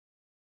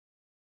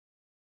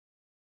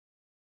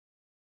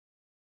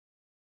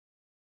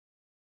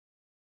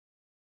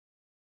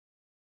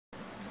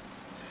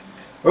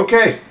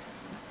Okay,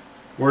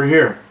 we're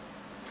here.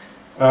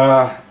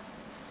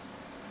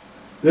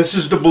 This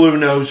is the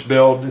Bluenose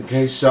build, in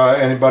case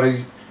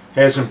anybody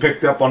hasn't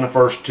picked up on the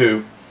first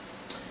two.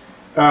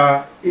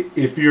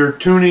 If you're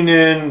tuning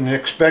in and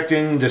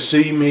expecting to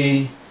see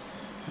me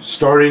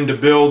starting to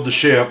build the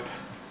ship,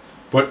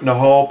 putting the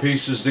hull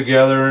pieces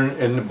together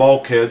and the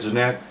bulkheads and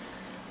that,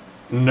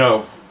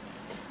 no.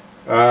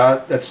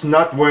 That's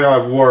not the way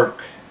I work.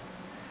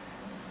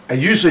 I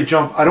usually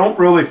jump. I don't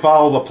really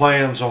follow the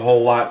plans a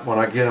whole lot when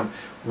I get them.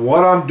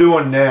 What I'm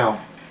doing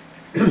now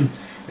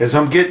is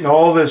I'm getting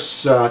all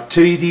this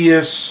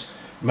tedious,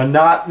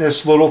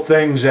 monotonous little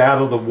things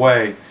out of the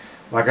way.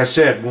 Like I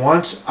said,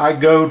 once I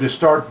go to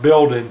start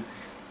building,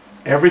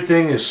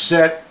 everything is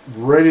set,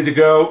 ready to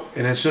go,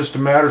 and it's just a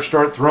matter of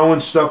start throwing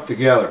stuff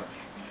together.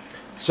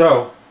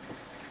 So,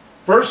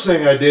 first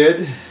thing I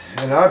did,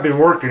 and I've been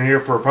working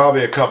here for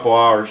probably a couple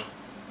hours,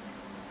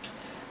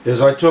 is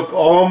I took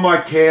all my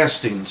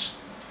castings,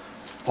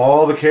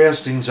 all the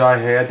castings I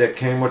had that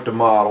came with the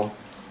model,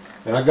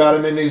 and I got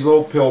them in these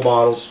little pill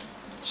bottles.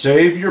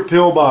 Save your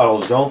pill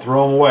bottles, don't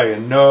throw them away.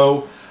 And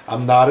no,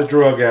 I'm not a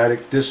drug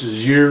addict. This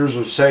is years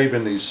of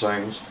saving these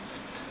things.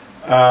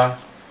 But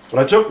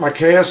I took my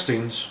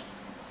castings,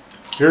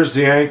 here's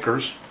the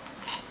anchors,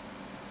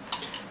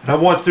 and I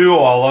went through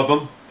all of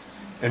them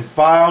and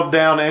filed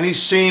down any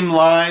seam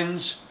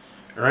lines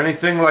or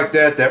anything like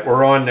that that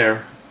were on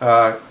there.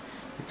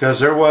 Because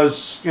there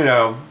was, you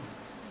know,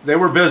 they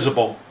were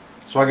visible.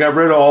 So I got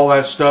rid of all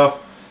that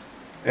stuff,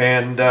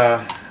 and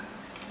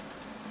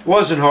it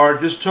wasn't hard.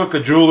 Just took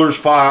a jeweler's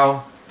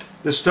file.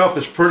 This stuff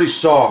is pretty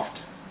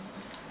soft,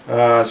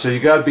 so you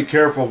got to be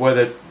careful with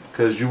it,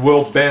 because you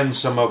will bend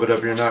some of it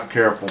if you're not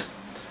careful.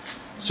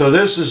 So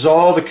this is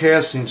all the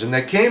castings, and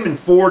they came in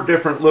 4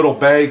 different little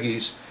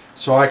baggies,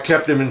 so I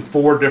kept them in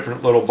 4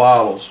 different little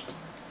bottles.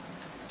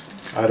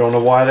 I don't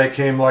know why they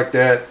came like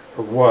that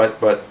or what,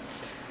 but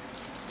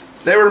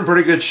they were in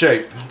pretty good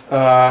shape.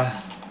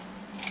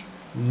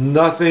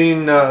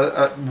 Nothing.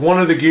 One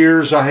of the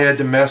gears I had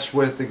to mess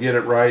with to get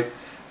it right.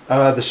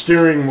 The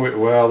steering wheel.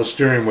 Well, the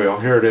steering wheel.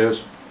 Here it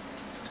is.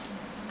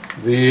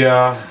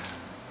 The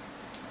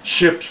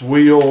ship's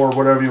wheel, or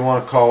whatever you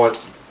want to call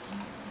it.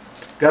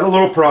 Got a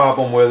little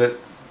problem with it.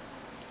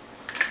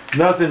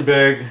 Nothing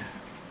big.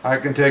 I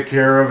can take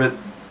care of it.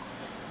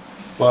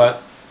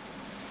 But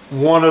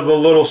one of the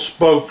little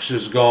spokes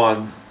is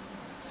gone.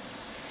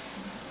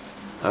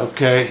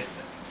 Okay.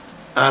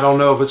 I don't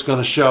know if it's going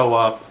to show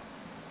up,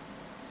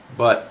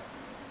 but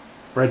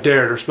right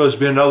there, there's supposed to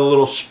be another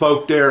little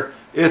spoke there.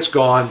 It's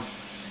gone.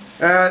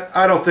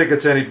 I don't think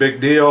it's any big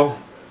deal.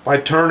 If I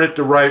turn it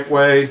the right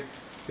way,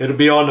 it'll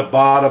be on the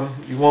bottom.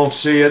 You won't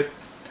see it.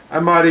 I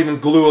might even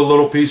glue a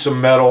little piece of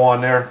metal on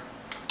there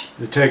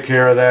to take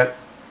care of that.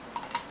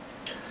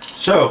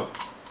 So,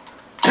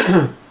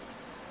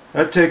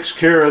 that takes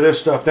care of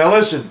this stuff. Now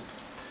listen,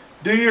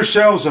 do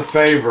yourselves a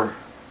favor.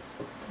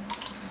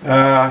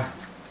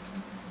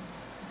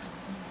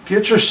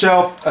 Get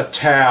yourself a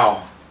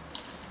towel.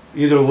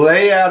 Either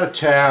lay out a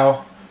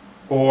towel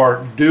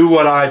or do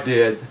what I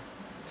did.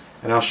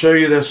 And I'll show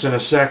you this in a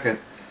second.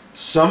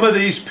 Some of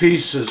these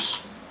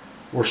pieces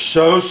were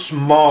so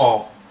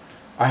small,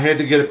 I had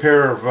to get a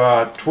pair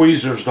of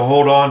tweezers to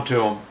hold on to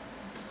them.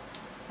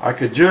 I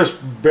could just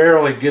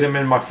barely get them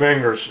in my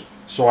fingers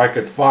so I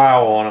could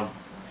file on them.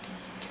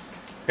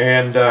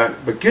 And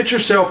but get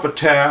yourself a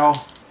towel,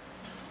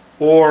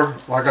 or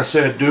like I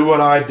said, do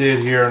what I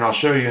did here, and I'll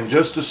show you in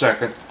just a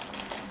second.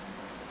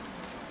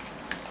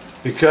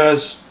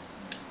 Because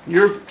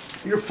you're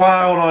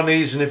filing on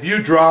these, and if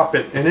you drop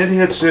it and it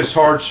hits this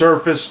hard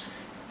surface,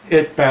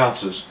 it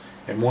bounces,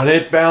 and when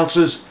it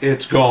bounces,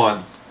 it's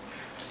gone,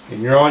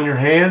 and you're on your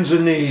hands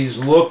and knees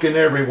looking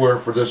everywhere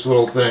for this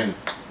little thing.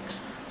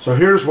 So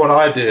here's what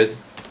I did.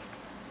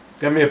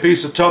 Got me a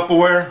piece of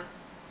Tupperware,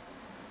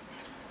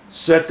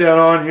 set that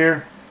on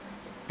here,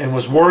 and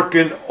was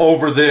working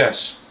over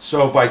this.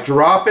 So if I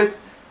drop it,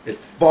 it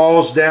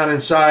falls down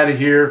inside of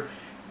here,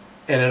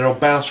 and it'll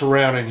bounce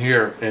around in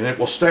here, and it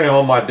will stay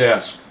on my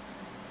desk.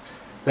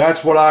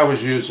 That's what I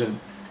was using.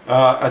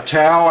 A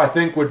towel, I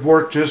think, would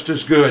work just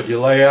as good. You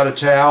lay out a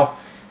towel,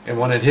 and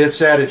when it hits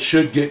that, it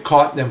should get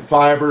caught in them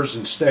fibers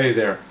and stay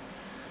there.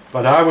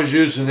 But I was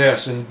using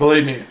this, and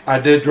believe me, I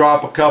did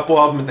drop a couple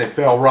of them, and they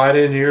fell right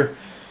in here.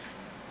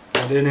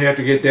 I didn't have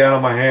to get down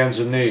on my hands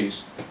and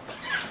knees.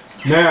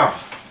 Now,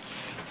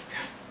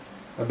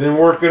 I've been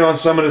working on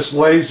some of this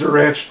laser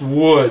etched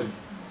wood.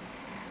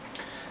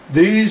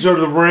 These are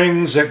the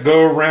rings that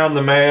go around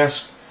the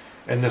mast,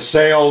 and the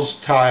sails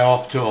tie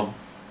off to them.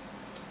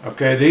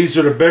 Okay, these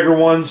are the bigger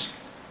ones.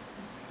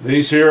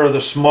 These here are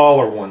the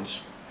smaller ones.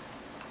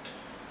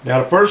 Now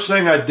the first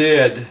thing I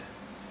did,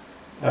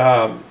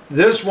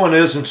 this one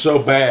isn't so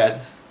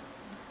bad.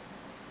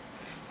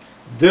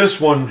 This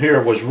one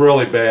here was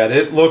really bad.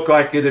 It looked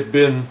like it had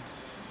been,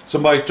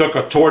 somebody took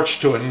a torch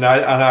to it, and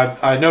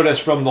I know that's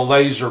from the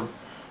laser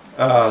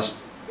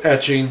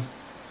etching,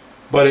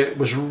 but it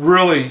was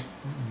really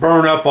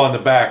burned up on the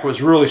back. It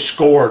was really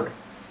scored.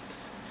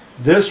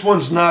 This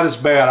one's not as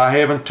bad. I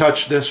haven't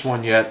touched this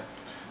one yet,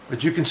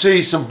 but you can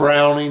see some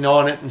browning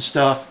on it and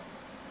stuff.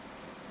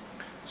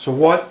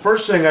 So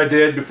first thing I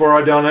did before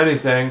I done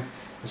anything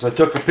is I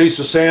took a piece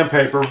of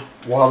sandpaper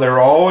while they're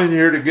all in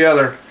here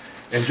together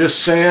and just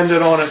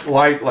sanded on it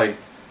lightly.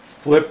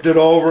 Flipped it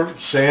over,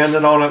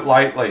 sanded on it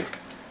lightly.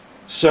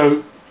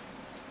 So,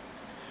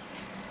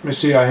 let me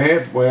see,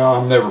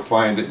 I'll never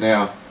find it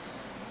now.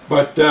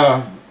 But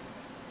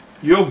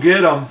you'll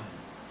get them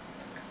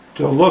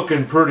to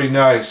looking pretty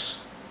nice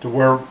to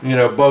where, you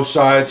know, both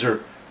sides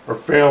are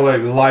fairly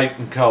light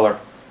in color.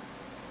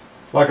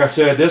 Like I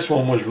said, this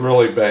one was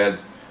really bad.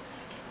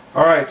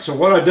 Alright, so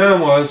what I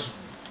done was,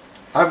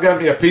 I've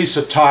got me a piece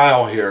of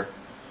tile here.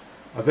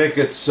 I think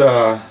it's,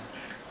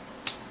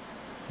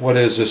 what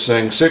is this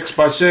thing,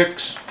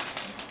 6x6?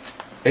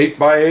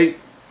 8x8?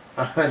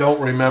 I don't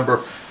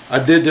remember. I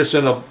did this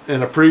in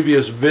a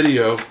previous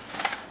video,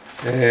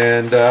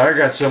 and I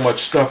got so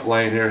much stuff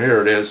laying here.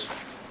 Here it is.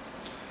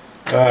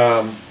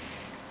 Yeah,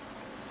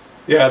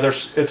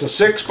 it's a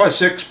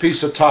 6x6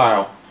 piece of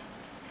tile,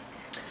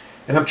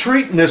 and I'm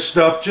treating this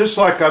stuff just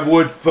like I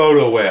would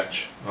photo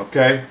etch.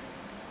 Okay.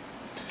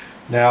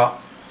 Now,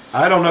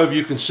 I don't know if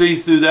you can see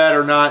through that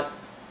or not,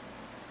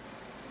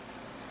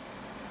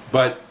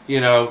 but you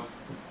know,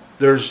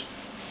 there's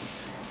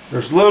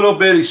little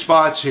bitty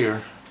spots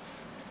here,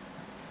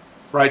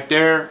 right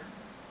there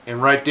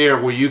and right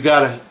there, where you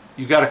gotta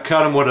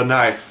cut them with a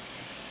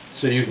knife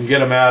so you can get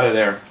them out of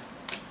there.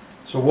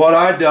 So what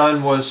I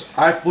done was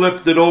I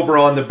flipped it over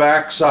on the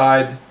back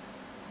side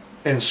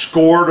and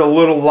scored a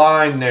little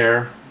line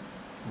there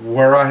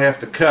where I have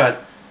to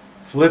cut,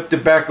 flipped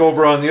it back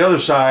over on the other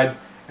side,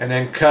 and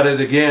then cut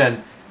it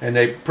again, and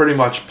they pretty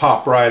much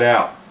pop right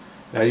out.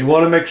 Now you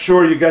want to make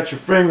sure you got your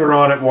finger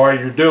on it while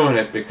you're doing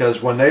it,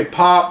 because when they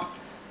pop,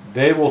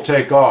 they will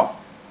take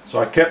off. So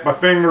I kept my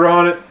finger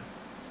on it,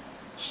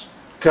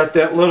 cut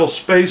that little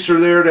spacer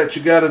there that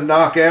you got to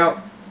knock out,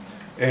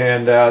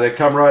 and they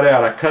come right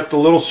out. I cut the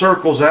little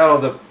circles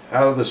out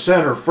of the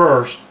center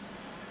first,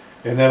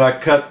 and then I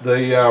cut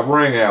the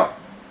ring out.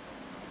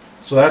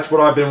 So that's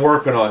what I've been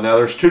working on. Now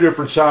there's two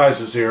different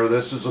sizes here.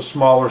 This is a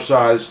smaller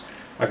size.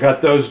 I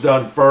got those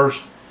done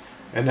first,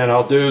 and then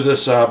I'll do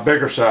this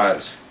bigger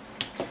size.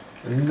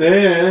 And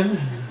then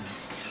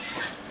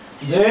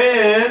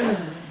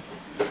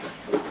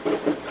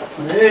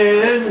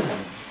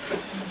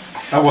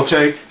I will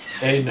take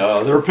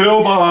another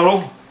pill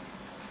bottle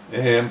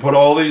and put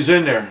all these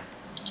in there.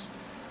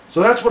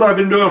 So that's what I've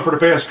been doing for the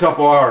past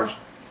couple hours.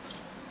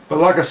 But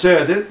like I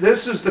said,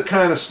 this is the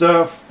kind of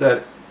stuff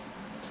that,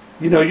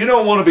 you know, you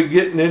don't want to be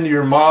getting into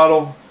your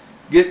model,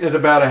 getting it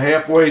about a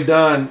halfway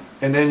done,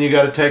 and then you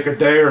got to take a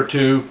day or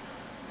two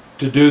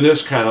to do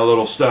this kind of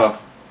little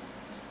stuff.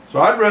 So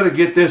I'd rather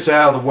get this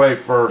out of the way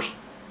first.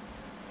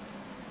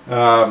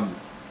 I'll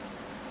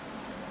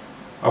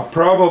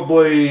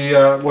probably,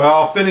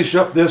 I'll finish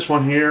up this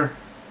one here,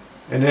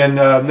 and then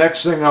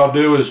next thing I'll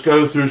do is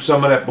go through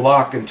some of that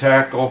block and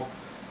tackle,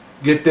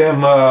 get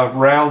them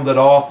rounded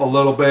off a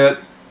little bit,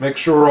 make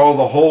sure all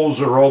the holes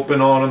are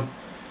open on them,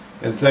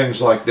 and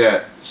things like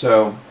that.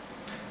 So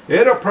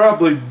it'll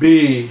probably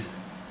be,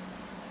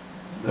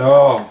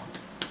 oh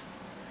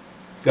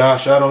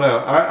gosh, I don't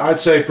know, I'd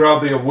say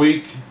probably a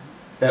week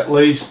at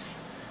least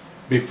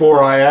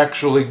before I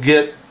actually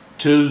get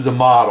to the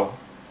model,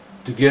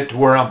 to get to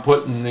where I'm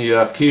putting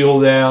the keel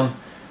down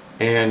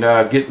and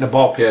getting the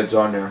bulkheads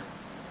on there.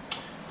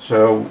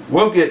 So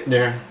we'll get in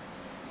there,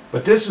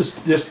 but this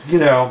is just, you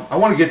know, I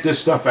want to get this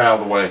stuff out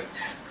of the way.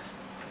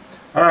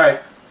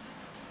 Alright,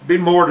 be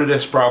more to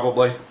this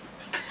probably.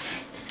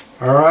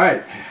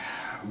 Alright,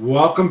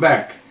 welcome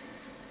back.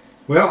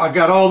 Well, I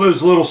got all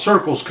those little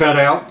circles cut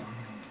out,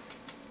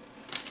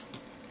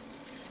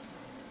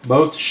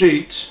 both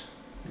sheets,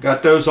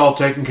 got those all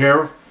taken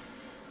care of.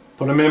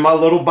 Put them in my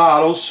little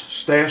bottles,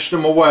 stashed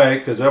them away,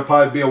 because they'll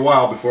probably be a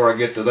while before I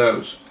get to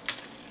those.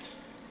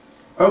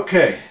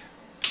 Okay,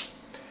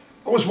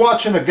 I was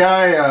watching a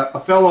guy, a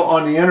fellow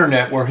on the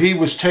internet, where he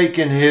was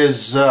taking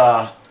his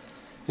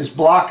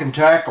block and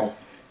tackle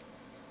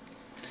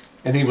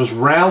and he was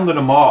rounding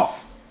them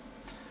off.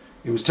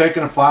 He was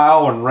taking a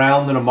file and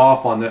rounding them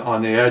off on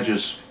the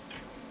edges.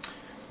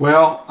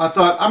 Well, I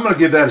thought, I'm going to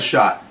give that a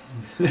shot.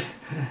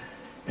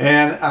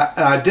 And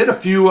I did a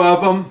few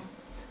of them,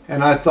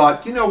 and I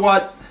thought, you know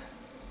what,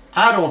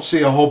 I don't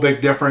see a whole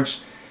big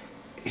difference.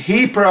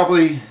 He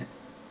probably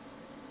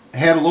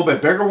had a little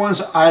bit bigger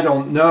ones, I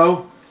don't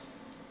know,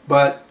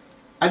 but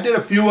I did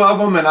a few of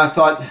them and I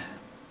thought,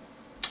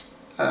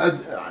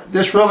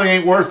 this really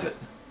ain't worth it.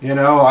 You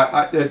know,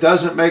 it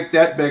doesn't make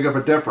that big of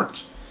a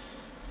difference.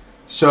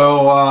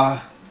 So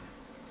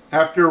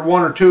after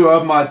one or two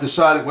of them, I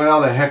decided,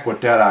 well, the heck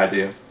with that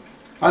idea.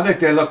 I think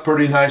they look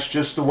pretty nice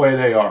just the way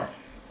they are.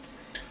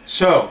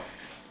 So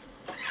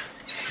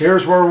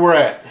here's where we're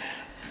at.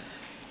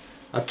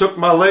 I took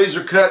my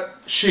laser cut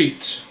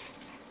sheets.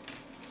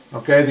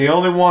 Okay, the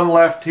only one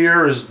left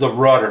here is the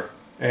rudder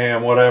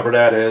and whatever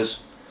that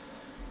is.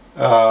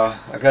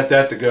 I got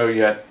that to go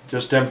yet.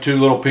 Just them two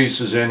little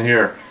pieces in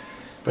here.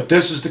 But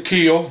this is the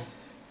keel.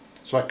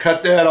 So I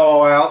cut that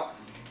all out.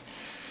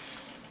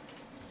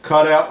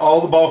 Cut out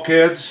all the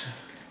bulkheads.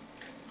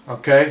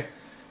 Okay.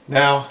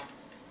 Now,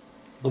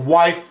 the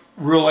wife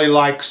really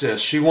likes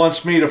this. She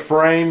wants me to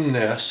frame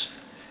this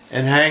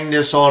and hang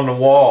this on the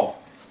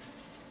wall.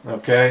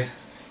 Okay.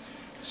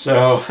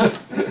 So,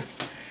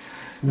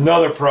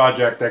 another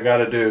project I got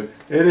to do.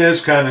 It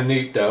is kind of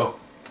neat though.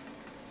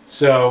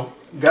 So,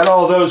 got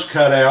all those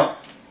cut out.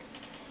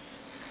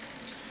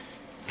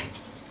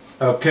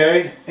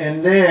 Okay,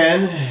 and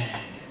then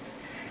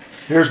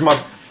here's my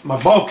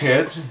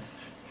bulkheads.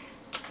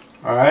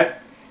 Alright.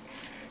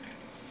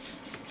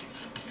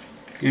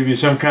 Give you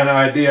some kind of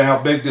idea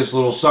how big this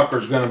little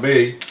sucker's going to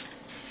be.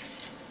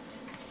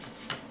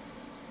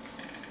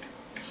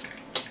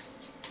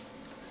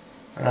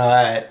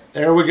 Alright,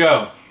 there we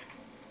go.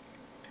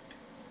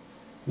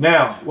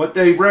 Now, what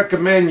they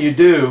recommend you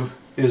do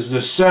is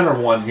the center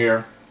one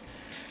here.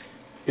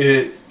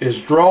 It is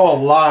draw a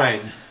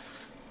line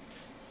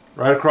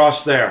right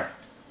across there,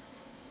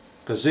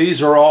 because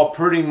these are all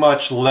pretty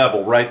much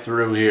level right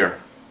through here.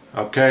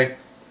 Okay,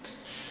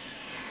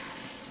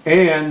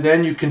 and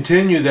then you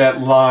continue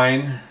that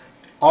line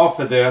off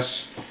of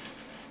this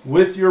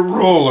with your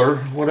ruler.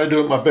 What I do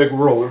with my big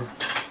ruler,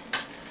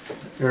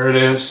 there it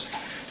is.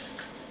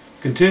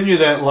 Continue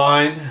that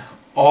line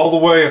all the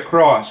way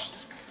across.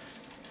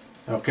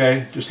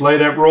 Okay, just lay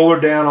that ruler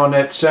down on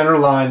that center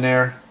line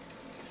there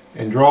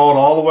and draw it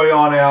all the way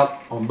on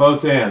out on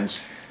both ends.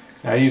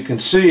 Now you can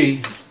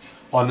see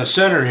on the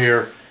center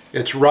here,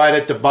 it's right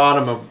at the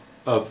bottom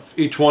of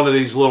each one of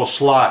these little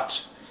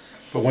slots.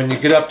 But when you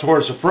get up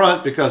towards the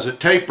front, because it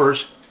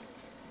tapers,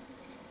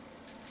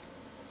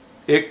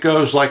 it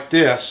goes like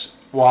this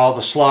while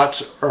the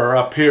slots are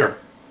up here.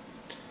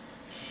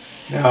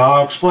 Now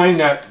I'll explain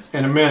that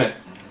in a minute.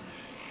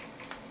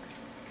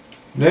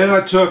 Then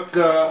I took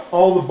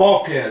all the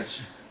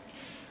bulkheads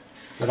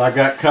that I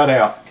got cut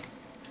out.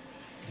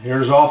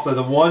 Here's off of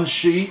the one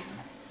sheet,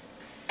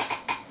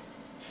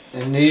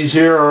 and these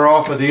here are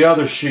off of the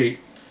other sheet.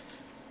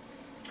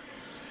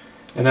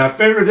 And I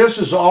figured this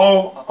is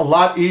all a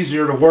lot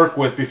easier to work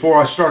with before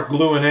I start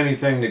gluing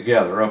anything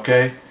together,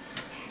 okay?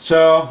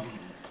 So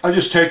I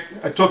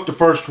took the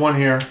first one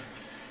here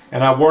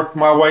and I worked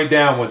my way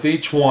down with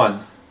each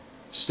one,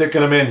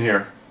 sticking them in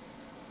here,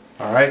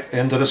 alright,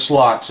 into the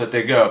slots that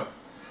they go.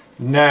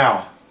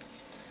 Now,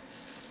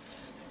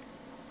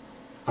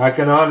 I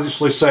can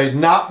honestly say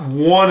not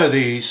one of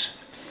these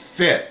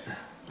fit.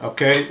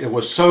 Okay, it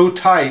was so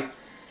tight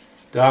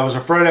that I was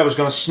afraid I was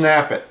going to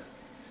snap it.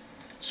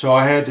 So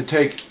I had to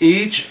take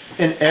each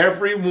and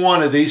every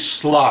one of these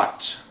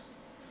slots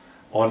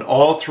on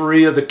all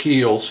three of the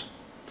keels,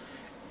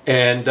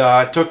 and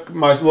I took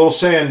my little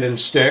sanding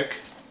stick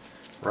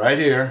right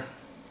here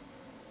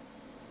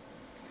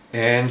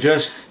and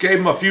just gave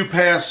them a few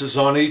passes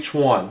on each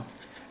one,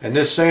 and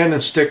this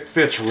sanding stick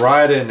fits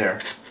right in there.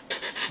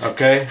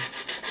 Okay,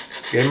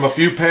 gave them a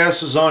few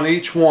passes on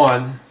each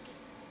one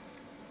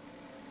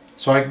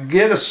so I can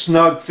get a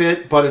snug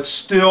fit, but it's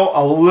still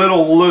a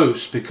little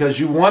loose, because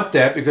you want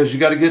that, because you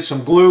got to get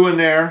some glue in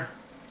there,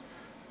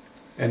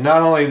 and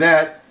not only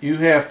that, you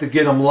have to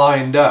get them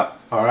lined up.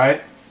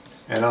 Alright,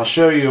 and I'll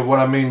show you what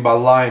I mean by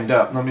lined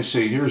up. Let me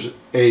see, here's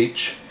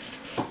H,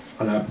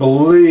 and I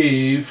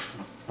believe,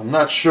 I'm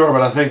not sure,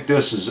 but I think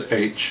this is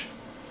H,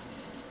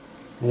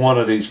 one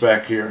of these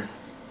back here.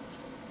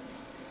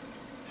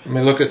 Let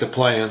me look at the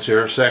plans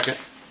here a second.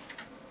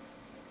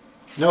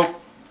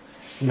 Nope,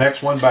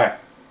 next one back.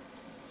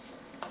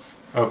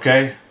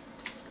 Okay,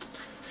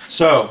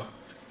 so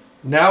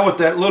now with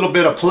that little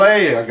bit of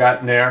play I got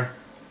in there,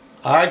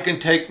 I can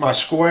take my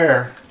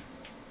square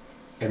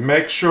and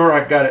make sure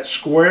I got it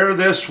square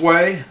this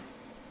way,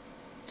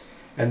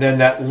 and then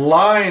that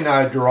line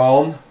I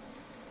drawn,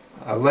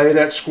 I lay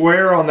that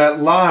square on that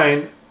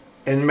line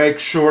and make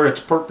sure it's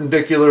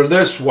perpendicular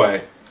this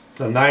way,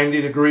 the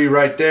 90 degree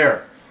right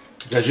there,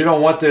 because you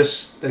don't want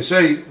this, they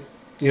say,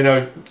 you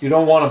know, you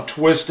don't want them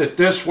twisted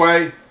this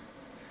way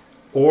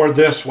or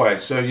this way.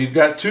 So you've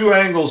got two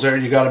angles there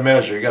you got to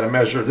measure. You got to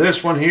measure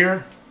this one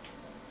here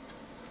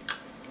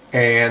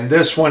and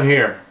this one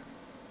here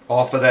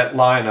off of that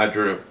line I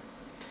drew.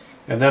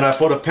 And then I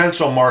put a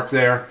pencil mark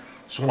there,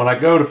 so when I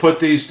go to put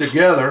these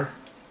together,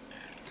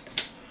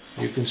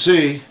 you can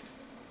see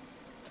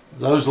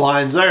those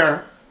lines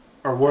there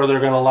are where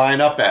they're going to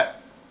line up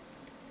at.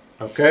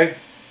 Okay?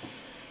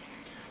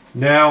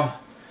 Now,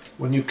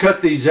 when you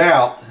cut these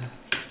out,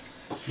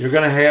 you're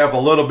going to have a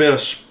little bit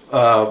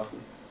of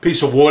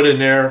piece of wood in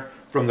there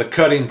from the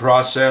cutting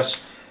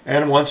process,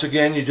 and once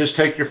again you just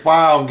take your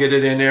file and get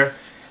it in there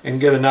and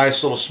get a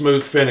nice little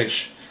smooth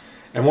finish.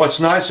 And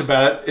what's nice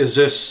about it is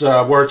this,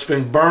 where it's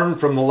been burned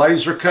from the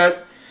laser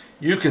cut,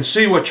 you can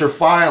see what you're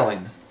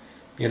filing.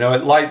 You know,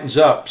 it lightens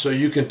up so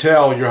you can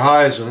tell your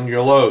highs and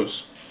your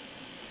lows.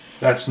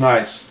 That's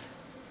nice.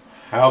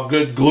 How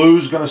good glue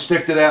is going to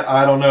stick to that,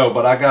 I don't know,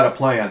 but I got a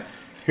plan.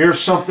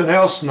 Here's something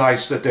else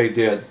nice that they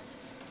did.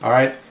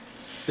 Alright,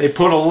 they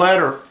put a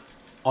letter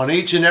on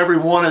each and every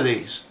one of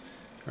these.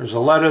 There's a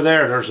letter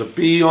there. There's a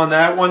B on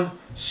that one,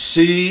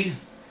 C,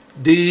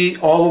 D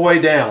all the way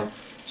down,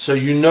 so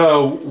you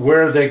know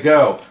where they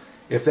go.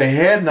 If they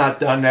had not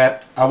done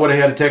that, I would have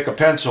had to take a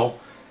pencil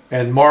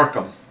and mark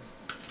them.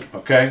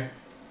 Okay?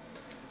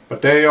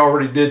 But they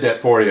already did that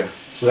for you,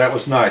 so that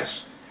was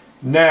nice.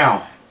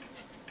 Now,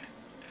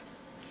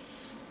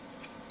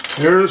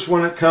 here's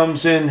when it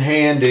comes in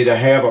handy to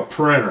have a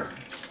printer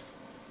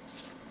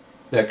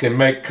that can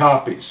make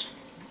copies.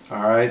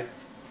 Alright?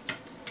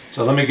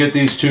 So let me get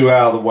these two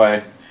out of the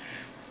way.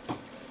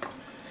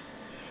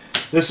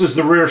 This is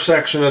the rear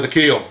section of the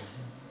keel.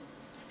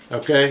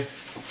 Okay?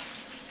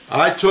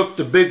 I took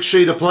the big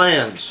sheet of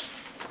plans,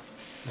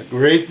 a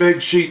great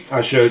big sheet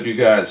I showed you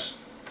guys,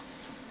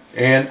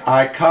 and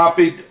I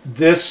copied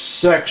this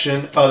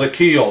section of the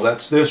keel.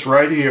 That's this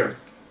right here.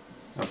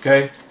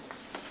 Okay?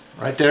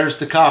 Right there's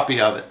the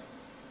copy of it.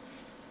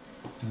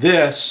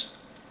 This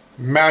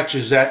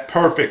matches that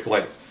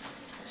perfectly.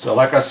 So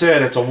like I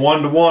said, it's a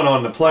 1-to-1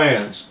 on the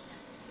plans.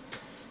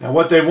 Now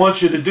what they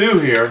want you to do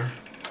here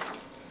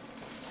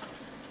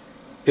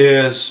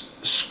is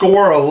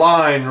score a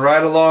line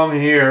right along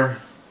here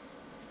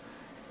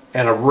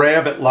and a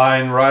rabbit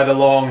line right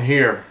along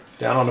here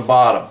down on the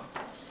bottom.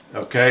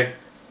 Okay?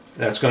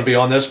 That's going to be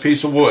on this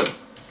piece of wood.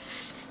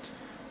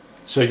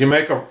 So you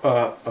make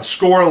a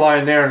score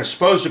line there, and it's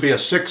supposed to be a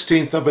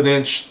 1/16 of an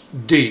inch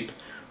deep,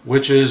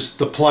 which is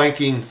the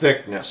planking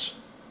thickness.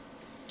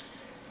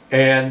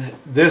 And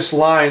this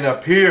line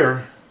up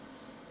here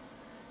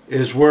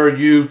is where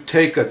you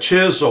take a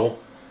chisel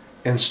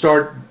and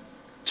start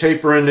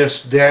tapering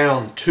this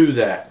down to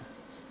that.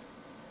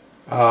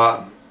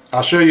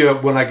 I'll show you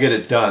when I get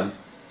it done.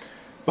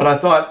 But I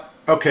thought,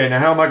 okay, now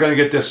how am I going to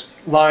get this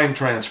line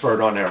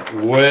transferred on there?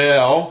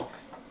 Well,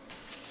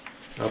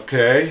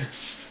 okay.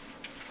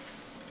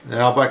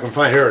 Now if I can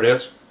find, here it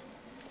is.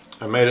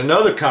 I made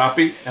another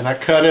copy and I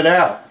cut it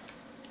out.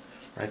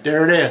 Right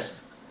there it is.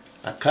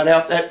 I cut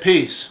out that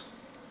piece.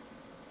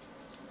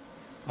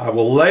 I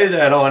will lay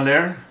that on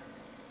there.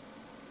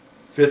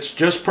 Fits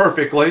just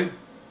perfectly.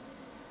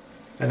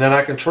 And then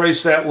I can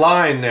trace that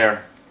line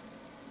there.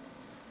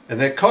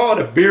 And they call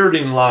it a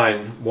bearding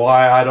line.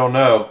 Why, I don't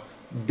know.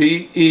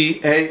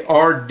 B-E-A-R-D-I-N-G,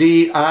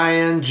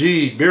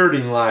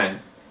 bearding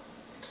line.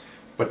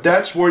 But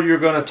that's where you're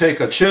going to take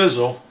a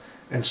chisel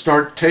and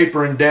start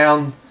tapering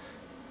down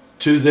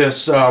to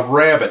this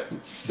rabbit.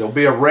 There'll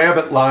be a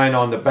rabbit line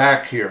on the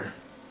back here.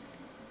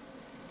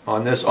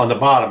 On the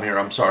bottom here,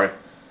 I'm sorry.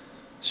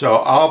 So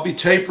I'll be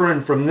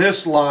tapering from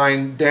this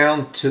line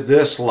down to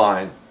this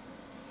line.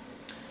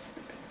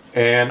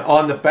 And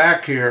on the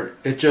back here,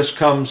 it just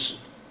comes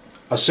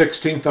a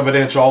 1/16 of an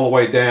inch all the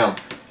way down,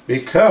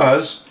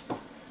 because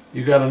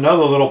you got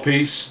another little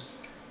piece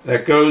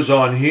that goes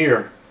on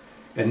here,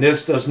 and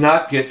this does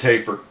not get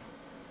tapered.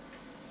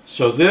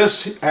 So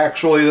this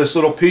actually, this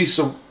little piece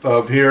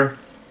of here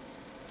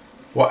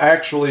will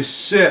actually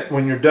sit,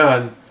 when you're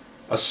done,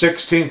 a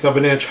 1/16 of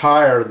an inch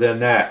higher than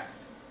that.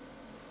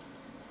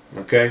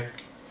 Okay?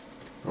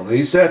 Well, at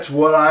least that's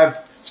what I've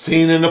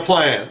seen in the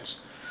plans.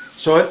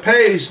 So it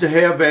pays to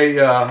have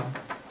a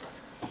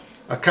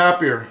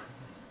copier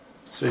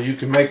so you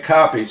can make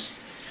copies,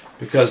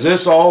 because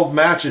this all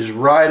matches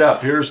right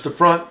up. Here's the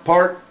front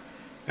part,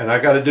 and I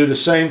got to do the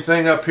same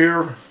thing up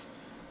here.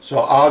 So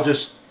I'll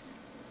just,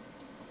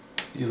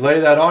 you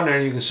lay that on there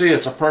and you can see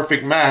it's a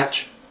perfect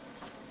match.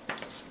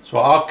 So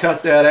I'll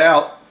cut that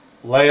out,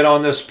 lay it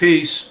on this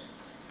piece,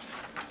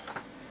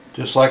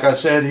 just like I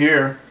said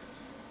here,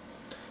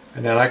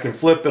 and then I can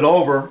flip it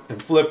over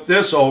and flip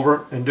this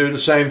over and do the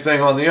same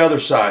thing on the other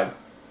side.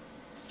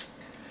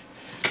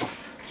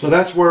 So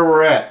that's where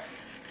we're at.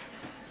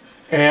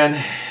 And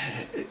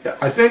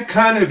I think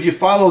kind of, you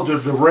follow the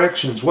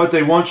directions. What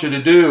they want you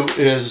to do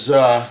is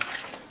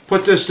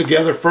put this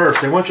together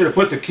first. They want you to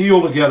put the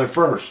keel together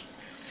first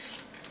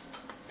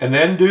and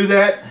then do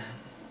that.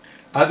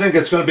 I think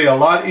it's going to be a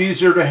lot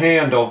easier to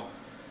handle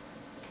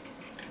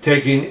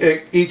taking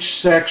each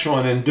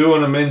section and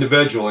doing them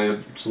individually.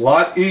 It's a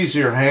lot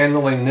easier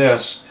handling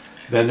this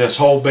than this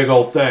whole big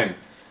old thing.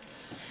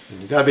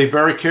 And you got to be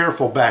very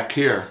careful back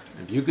here.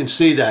 If you can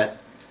see that,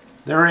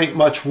 there ain't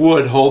much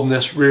wood holding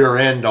this rear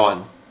end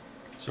on.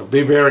 So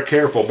be very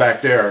careful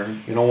back there.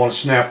 You don't want to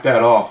snap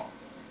that off.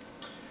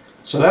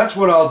 So that's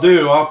what I'll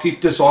do. I'll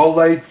keep this all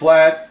laid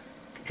flat,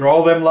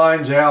 draw them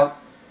lines out,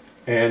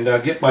 and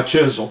get my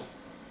chisel.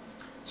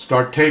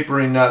 Start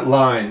tapering that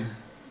line.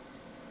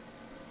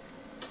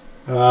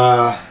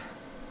 One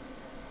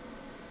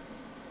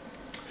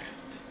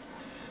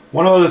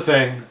other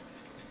thing.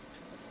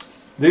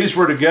 These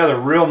were together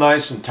real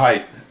nice and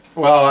tight.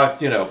 Well,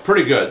 you know,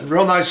 pretty good.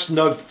 Real nice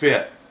snug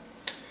fit.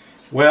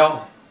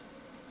 Well,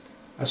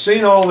 I've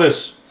seen all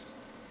this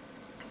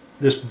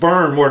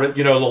burn where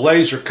the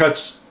laser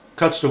cuts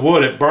the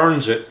wood, it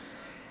burns it.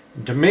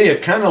 And to me,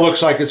 it kind of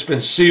looks like it's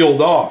been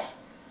sealed off.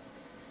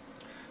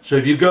 So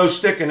if you go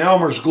sticking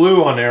Elmer's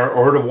glue on there,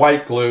 or the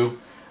white glue,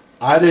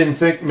 I didn't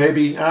think,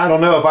 maybe, I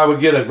don't know if I would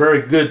get a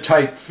very good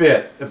tight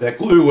fit, if that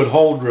glue would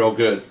hold real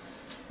good.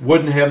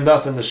 Wouldn't have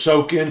nothing to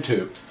soak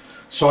into.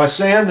 So I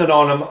sanded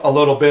on them a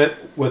little bit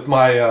with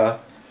my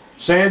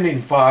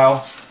sanding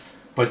file,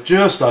 but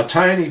just a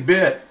tiny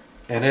bit,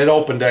 and it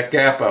opened that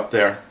gap up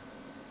there.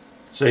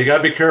 So you got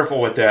to be careful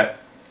with that.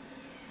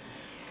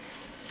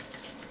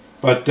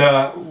 But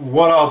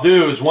what I'll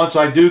do is, once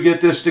I do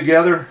get this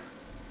together,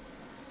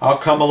 I'll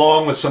come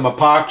along with some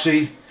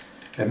epoxy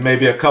and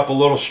maybe a couple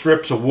little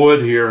strips of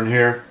wood here and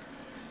here,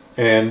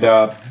 and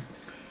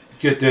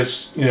get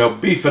this, you know,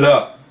 beef it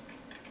up,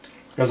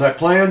 because I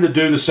plan to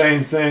do the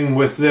same thing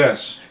with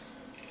this.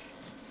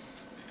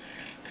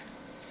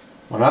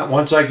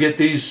 Once I get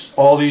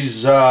all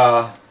these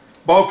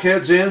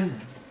bulkheads in,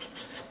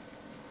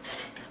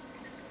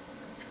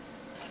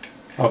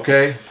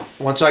 okay,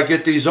 once I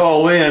get these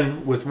all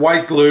in with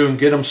white glue and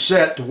get them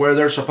set to where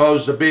they're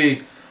supposed to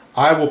be,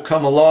 I will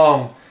come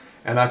along,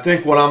 and I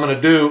think what I'm going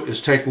to do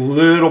is take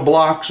little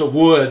blocks of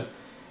wood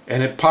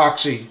and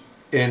epoxy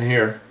in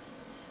here,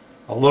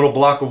 a little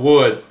block of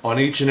wood on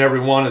each and every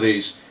one of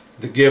these,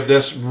 to give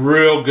this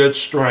real good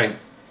strength.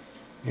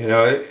 You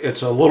know,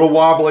 it's a little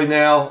wobbly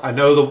now. I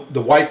know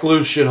the white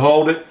glue should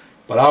hold it,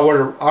 but I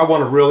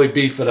want to really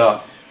beef it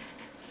up.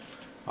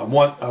 I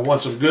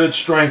want some good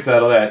strength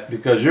out of that,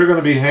 because you're going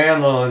to be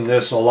handling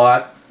this a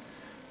lot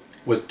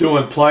with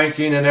doing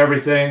planking and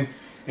everything,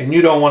 and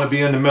you don't want to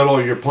be in the middle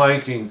of your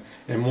planking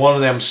and one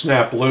of them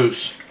snap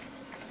loose.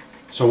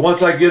 So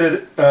once I get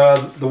it,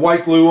 the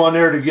white glue on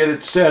there to get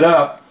it set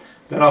up,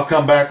 then I'll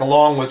come back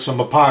along with some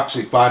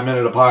epoxy,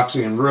 5-minute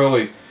epoxy, and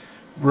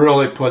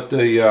really put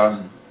the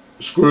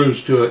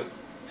screws to it.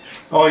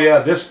 Oh yeah,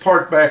 this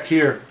part back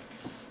here,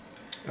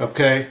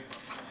 okay,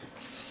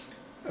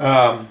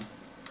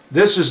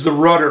 this is the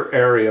rudder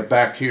area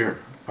back here.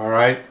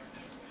 Alright,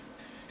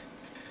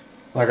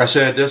 like I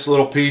said, this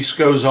little piece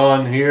goes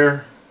on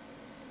here,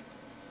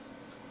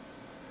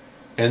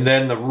 and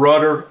then the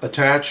rudder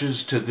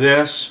attaches to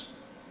this.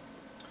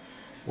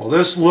 Well,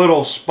 this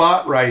little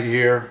spot right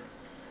here,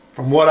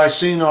 from what I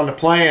seen on the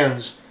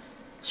plans,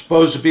 is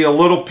supposed to be a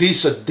little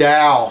piece of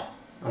dowel.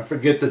 I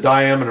forget the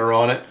diameter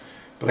on it,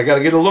 but I got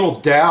to get a little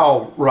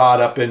dowel rod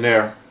up in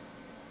there.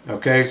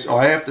 Okay, so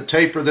I have to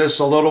taper this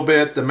a little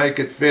bit to make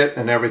it fit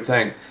and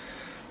everything,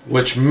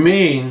 which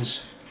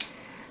means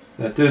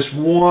that this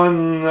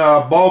one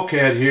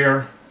bulkhead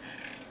here,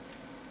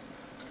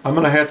 I'm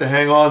going to have to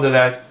hang on to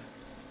that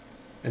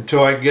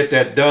until I get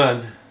that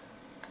done,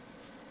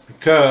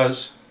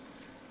 because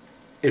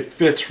it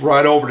fits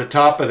right over the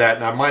top of that,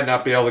 and I might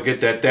not be able to get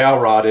that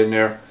dowel rod in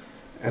there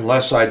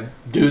unless I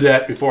do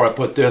that before I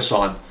put this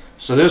on.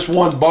 So this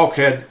one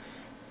bulkhead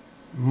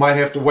might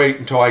have to wait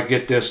until I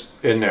get this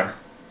in there.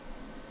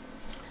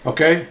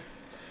 Okay,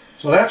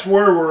 so that's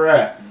where we're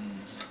at.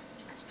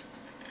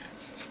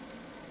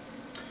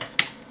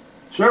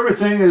 So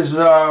everything is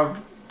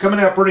coming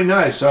out pretty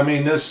nice. I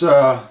mean, this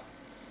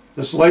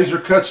laser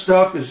cut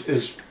stuff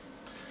is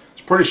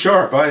pretty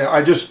sharp.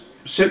 I just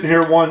sitting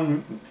here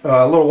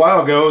a little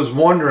while ago was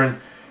wondering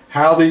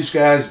how these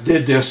guys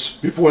did this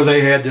before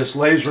they had this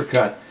laser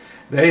cut.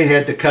 They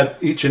had to cut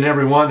each and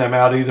every one of them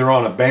out either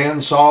on a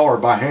bandsaw or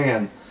by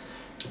hand,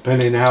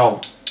 depending on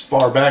how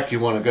far back you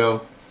want to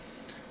go.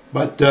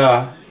 But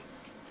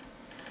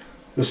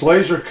this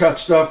laser cut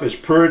stuff is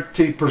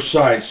pretty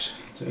precise.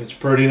 It's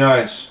pretty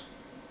nice.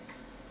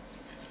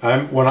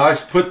 When I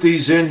put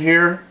these in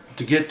here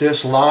to get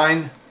this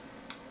line,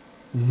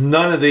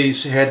 none of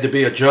these had to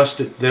be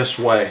adjusted this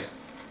way.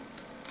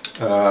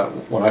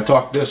 When I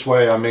talk this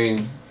way, I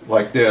mean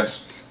like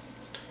this.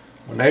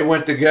 When they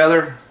went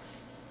together,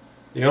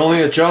 the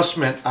only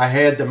adjustment I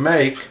had to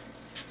make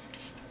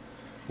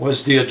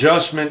was the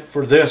adjustment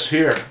for this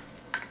here.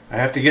 I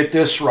have to get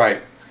this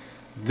right.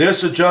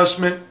 This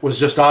adjustment was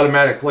just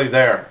automatically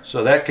there,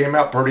 so that came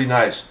out pretty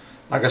nice.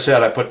 Like I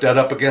said, I put that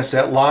up against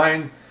that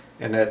line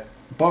and that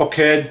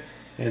bulkhead,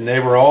 and they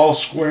were all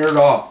squared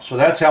off. So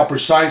that's how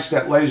precise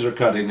that laser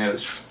cutting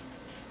is.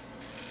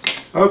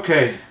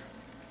 Okay,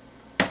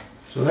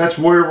 so that's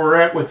where we're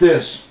at with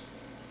this.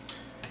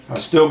 I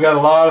still got a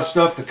lot of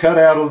stuff to cut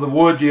out of the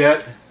wood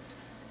yet,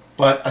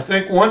 but I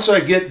think once I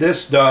get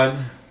this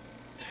done,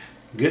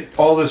 get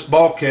all this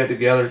bulkhead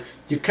together,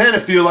 you kind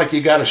of feel like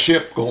you got a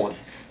ship going.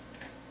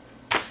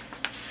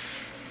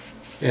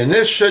 And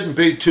this shouldn't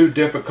be too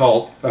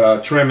difficult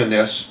trimming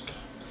this.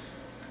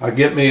 I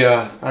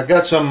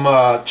got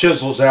some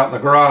chisels out in the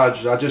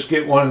garage. I just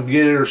get one and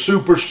get it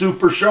super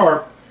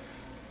sharp,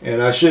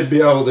 and I should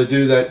be able to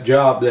do that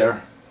job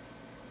there.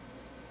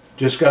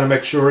 Just got to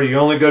make sure you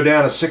only go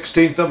down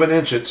 1/16 of an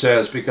inch, it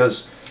says,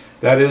 because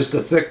that is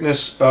the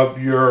thickness of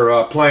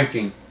your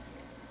planking,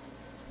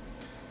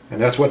 and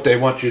that's what they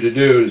want you to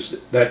do, is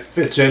that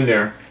fits in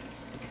there.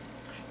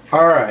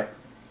 Alright,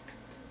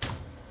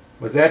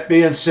 with that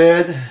being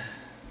said,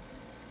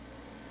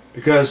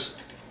 because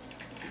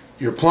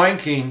your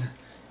planking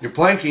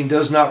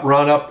does not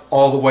run up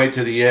all the way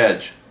to the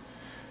edge.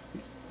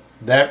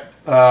 That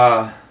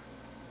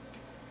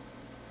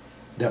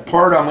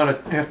part I'm going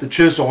to have to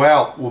chisel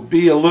out will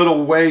be a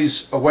little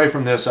ways away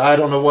from this. I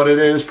don't know what it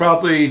is.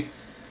 Probably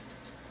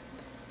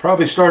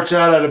starts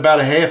out at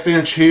about a 1/2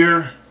 inch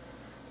here,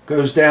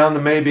 goes down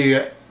to maybe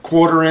a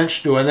 1/4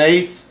 inch to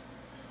 1/8,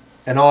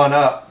 and on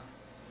up.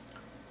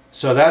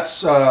 So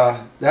that's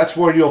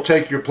where you'll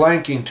take your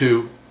planking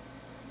to.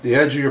 The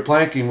edge of your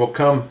planking will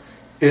come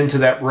into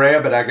that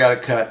rabbet I got to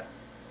cut,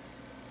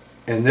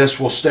 and this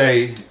will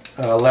stay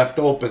left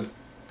open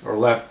or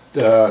left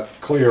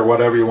clear,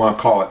 whatever you want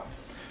to call it.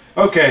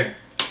 Okay,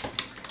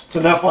 it's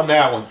enough on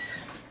that one.